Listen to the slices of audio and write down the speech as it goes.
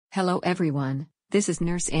Hello everyone, this is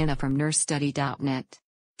Nurse Anna from nursestudy.net.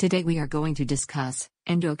 Today we are going to discuss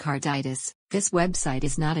endocarditis. This website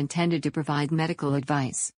is not intended to provide medical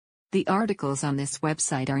advice. The articles on this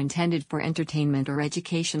website are intended for entertainment or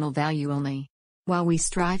educational value only. While we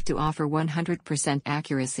strive to offer 100%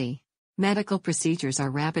 accuracy, medical procedures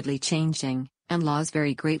are rapidly changing, and laws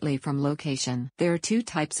vary greatly from location. There are two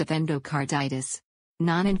types of endocarditis: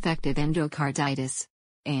 non-infective endocarditis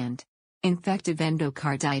and infective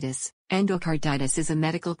endocarditis. Endocarditis is a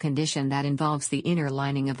medical condition that involves the inner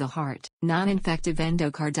lining of the heart. Non-infective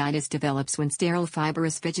endocarditis develops when sterile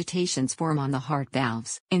fibrous vegetations form on the heart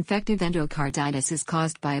valves. Infective endocarditis is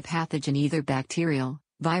caused by a pathogen, either bacterial,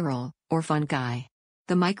 viral, or fungi.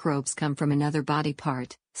 The microbes come from another body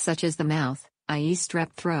part, such as the mouth, i.e.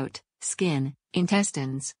 strep throat, skin,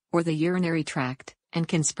 intestines, or the urinary tract, and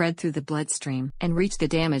can spread through the bloodstream and reach the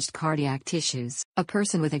damaged cardiac tissues. A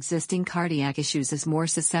person with existing cardiac issues is more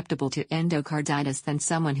susceptible to endocarditis than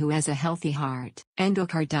someone who has a healthy heart.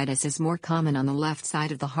 Endocarditis is more common on the left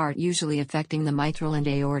side of the heart, usually affecting the mitral and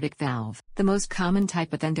aortic valve. The most common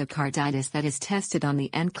type of endocarditis that is tested on the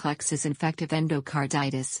NCLEX is infective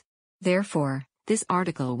endocarditis. Therefore, this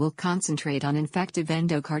article will concentrate on infective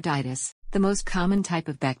endocarditis. The most common type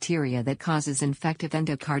of bacteria that causes infective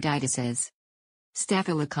endocarditis is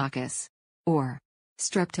Staphylococcus, or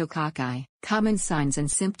Streptococci. Common signs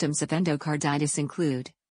and symptoms of endocarditis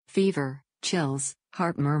include fever, chills,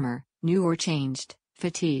 heart murmur, new or changed,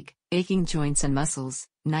 fatigue, aching joints and muscles,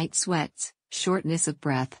 night sweats, shortness of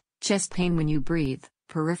breath, chest pain when you breathe,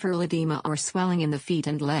 peripheral edema or swelling in the feet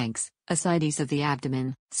and legs, ascites of the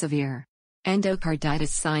abdomen. Severe endocarditis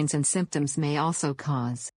signs and symptoms may also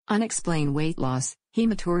cause unexplained weight loss,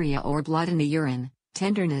 hematuria or blood in the urine,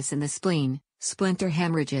 tenderness in the spleen, splinter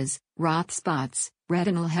hemorrhages, Roth spots,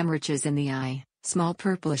 retinal hemorrhages in the eye, small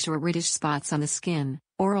purplish or reddish spots on the skin,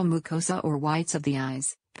 oral mucosa or whites of the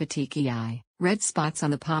eyes, petechiae, red spots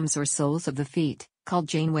on the palms or soles of the feet, called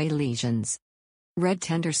Janeway lesions. Red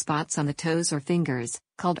tender spots on the toes or fingers,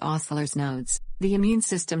 called Osler's nodes. The immune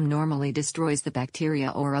system normally destroys the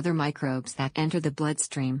bacteria or other microbes that enter the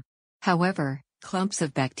bloodstream. However, clumps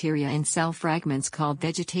of bacteria and cell fragments called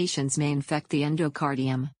vegetations may infect the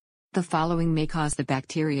endocardium. The following may cause the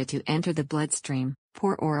bacteria to enter the bloodstream: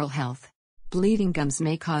 poor oral health. Bleeding gums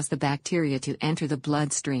may cause the bacteria to enter the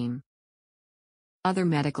bloodstream. Other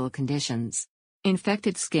medical conditions: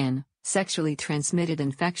 infected skin, sexually transmitted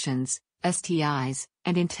infections, STIs,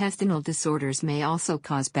 and intestinal disorders may also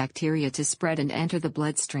cause bacteria to spread and enter the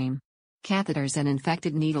bloodstream. Catheters and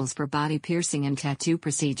infected needles for body piercing and tattoo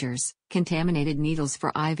procedures, contaminated needles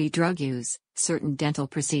for IV drug use, certain dental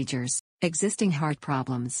procedures, existing heart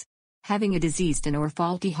problems. Having a diseased and or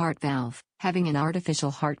faulty heart valve, having an artificial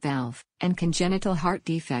heart valve, and congenital heart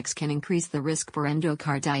defects can increase the risk for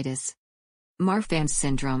endocarditis. Marfan's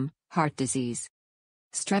syndrome, heart disease.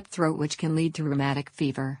 Strep throat, which can lead to rheumatic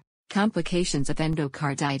fever. Complications of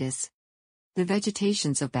endocarditis. The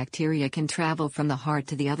vegetations of bacteria can travel from the heart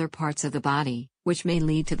to the other parts of the body, which may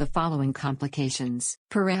lead to the following complications: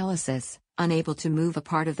 paralysis, unable to move a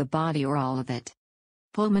part of the body or all of it.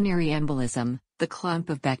 Pulmonary embolism, the clump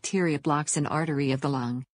of bacteria blocks an artery of the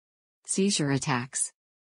lung. Seizure attacks.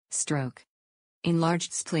 Stroke.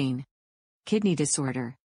 Enlarged spleen. Kidney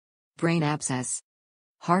disorder. Brain abscess.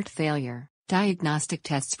 Heart failure. Diagnostic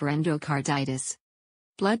tests for endocarditis.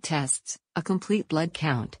 Blood tests: a complete blood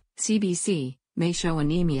count, CBC, may show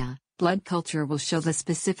anemia. Blood culture will show the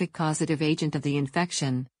specific causative agent of the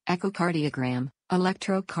infection. Echocardiogram,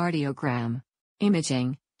 electrocardiogram.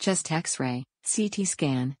 Imaging: chest X-ray, CT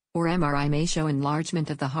scan, or MRI may show enlargement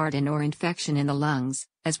of the heart and/or infection in the lungs,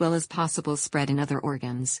 as well as possible spread in other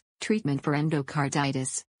organs. Treatment for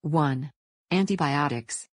endocarditis: 1.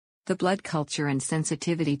 Antibiotics. The blood culture and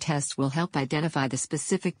sensitivity test will help identify the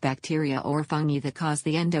specific bacteria or fungi that cause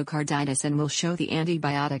the endocarditis and will show the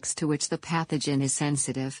antibiotics to which the pathogen is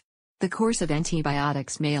sensitive. The course of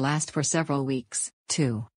antibiotics may last for several weeks.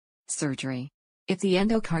 2. Surgery. If the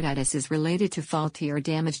endocarditis is related to faulty or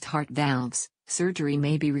damaged heart valves, surgery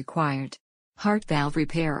may be required. Heart valve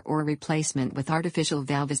repair or replacement with artificial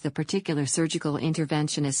valve is the particular surgical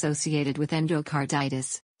intervention associated with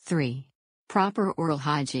endocarditis. 3. Proper oral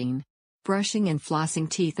hygiene. Brushing and flossing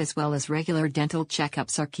teeth as well as regular dental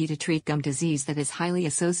checkups are key to treat gum disease that is highly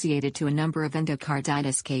associated to a number of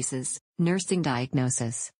endocarditis cases. Nursing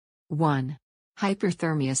diagnosis. 1.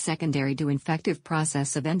 Hyperthermia secondary to infective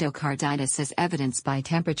process of endocarditis as evidenced by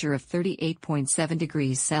temperature of 38.7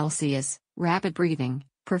 degrees Celsius, rapid breathing,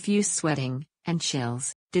 profuse sweating, and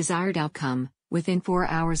chills. Desired outcome: within 4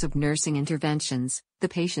 hours of nursing interventions, the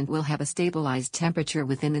patient will have a stabilized temperature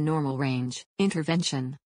within the normal range.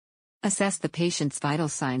 Intervention. Assess the patient's vital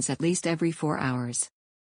signs at least every 4 hours.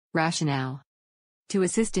 Rationale. To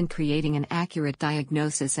assist in creating an accurate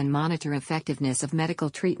diagnosis and monitor effectiveness of medical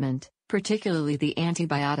treatment, particularly the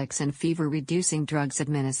antibiotics and fever-reducing drugs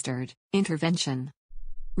administered. Intervention.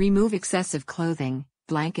 Remove excessive clothing,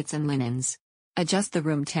 blankets and linens. Adjust the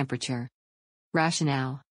room temperature.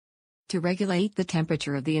 Rationale. To regulate the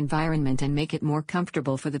temperature of the environment and make it more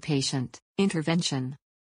comfortable for the patient. Intervention.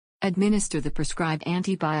 Administer the prescribed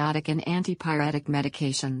antibiotic and antipyretic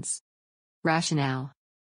medications. Rationale.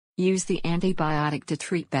 Use the antibiotic to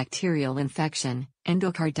treat bacterial infection,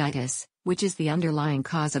 endocarditis, which is the underlying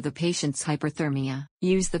cause of the patient's hyperthermia.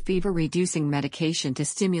 Use the fever-reducing medication to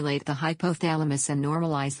stimulate the hypothalamus and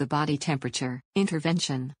normalize the body temperature.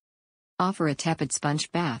 Intervention. Offer a tepid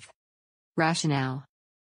sponge bath. Rationale.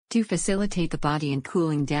 To facilitate the body in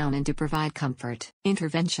cooling down and to provide comfort.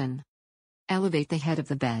 Intervention. Elevate the head of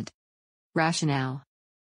the bed. Rationale.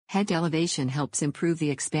 Head elevation helps improve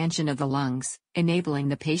the expansion of the lungs, enabling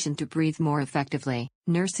the patient to breathe more effectively.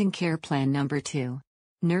 Nursing care plan number 2.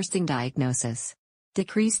 Nursing diagnosis.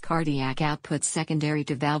 Decreased cardiac output secondary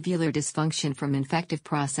to valvular dysfunction from infective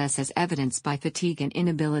process as evidenced by fatigue and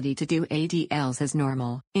inability to do ADLs as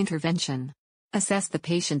normal. Intervention. Assess the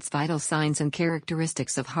patient's vital signs and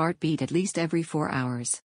characteristics of heartbeat at least every 4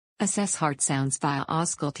 hours. Assess heart sounds via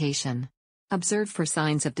auscultation. Observe for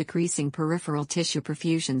signs of decreasing peripheral tissue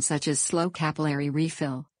perfusion such as slow capillary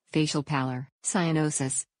refill, facial pallor,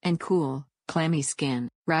 cyanosis, and cool, clammy skin.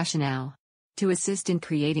 Rationale. To assist in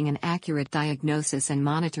creating an accurate diagnosis and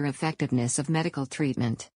monitor effectiveness of medical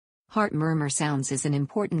treatment. Heart murmur sounds is an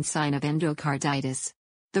important sign of endocarditis.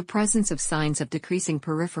 The presence of signs of decreasing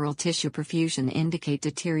peripheral tissue perfusion indicate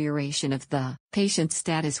deterioration of the patient's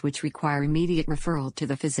status which require immediate referral to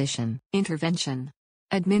the physician. Intervention.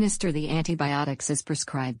 Administer the antibiotics as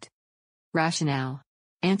prescribed. Rationale.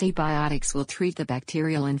 Antibiotics will treat the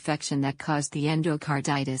bacterial infection that caused the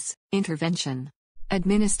endocarditis. Intervention.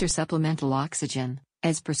 Administer supplemental oxygen,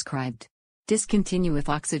 as prescribed. Discontinue if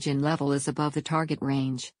oxygen level is above the target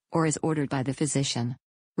range, or as ordered by the physician.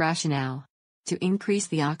 Rationale. To increase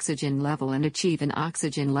the oxygen level and achieve an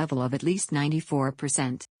oxygen level of at least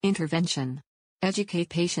 94%. Intervention. Educate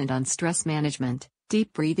patient on stress management,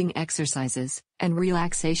 deep breathing exercises, and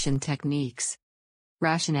relaxation techniques.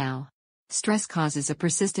 Rationale. Stress causes a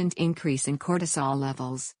persistent increase in cortisol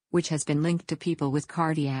levels, which has been linked to people with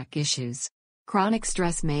cardiac issues. Chronic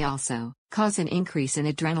stress may also cause an increase in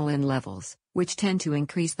adrenaline levels, which tend to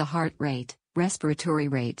increase the heart rate, respiratory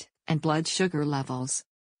rate, and blood sugar levels.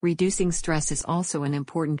 Reducing stress is also an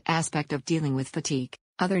important aspect of dealing with fatigue.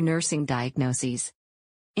 Other nursing diagnoses.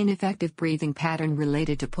 Ineffective breathing pattern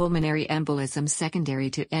related to pulmonary embolism secondary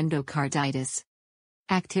to endocarditis.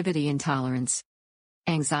 Activity intolerance.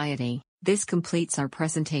 Anxiety. This completes our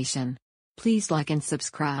presentation. Please like and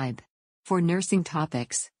subscribe. For nursing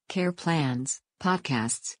topics, care plans,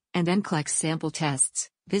 podcasts, and NCLEX sample tests,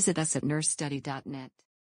 visit us at nursestudy.net.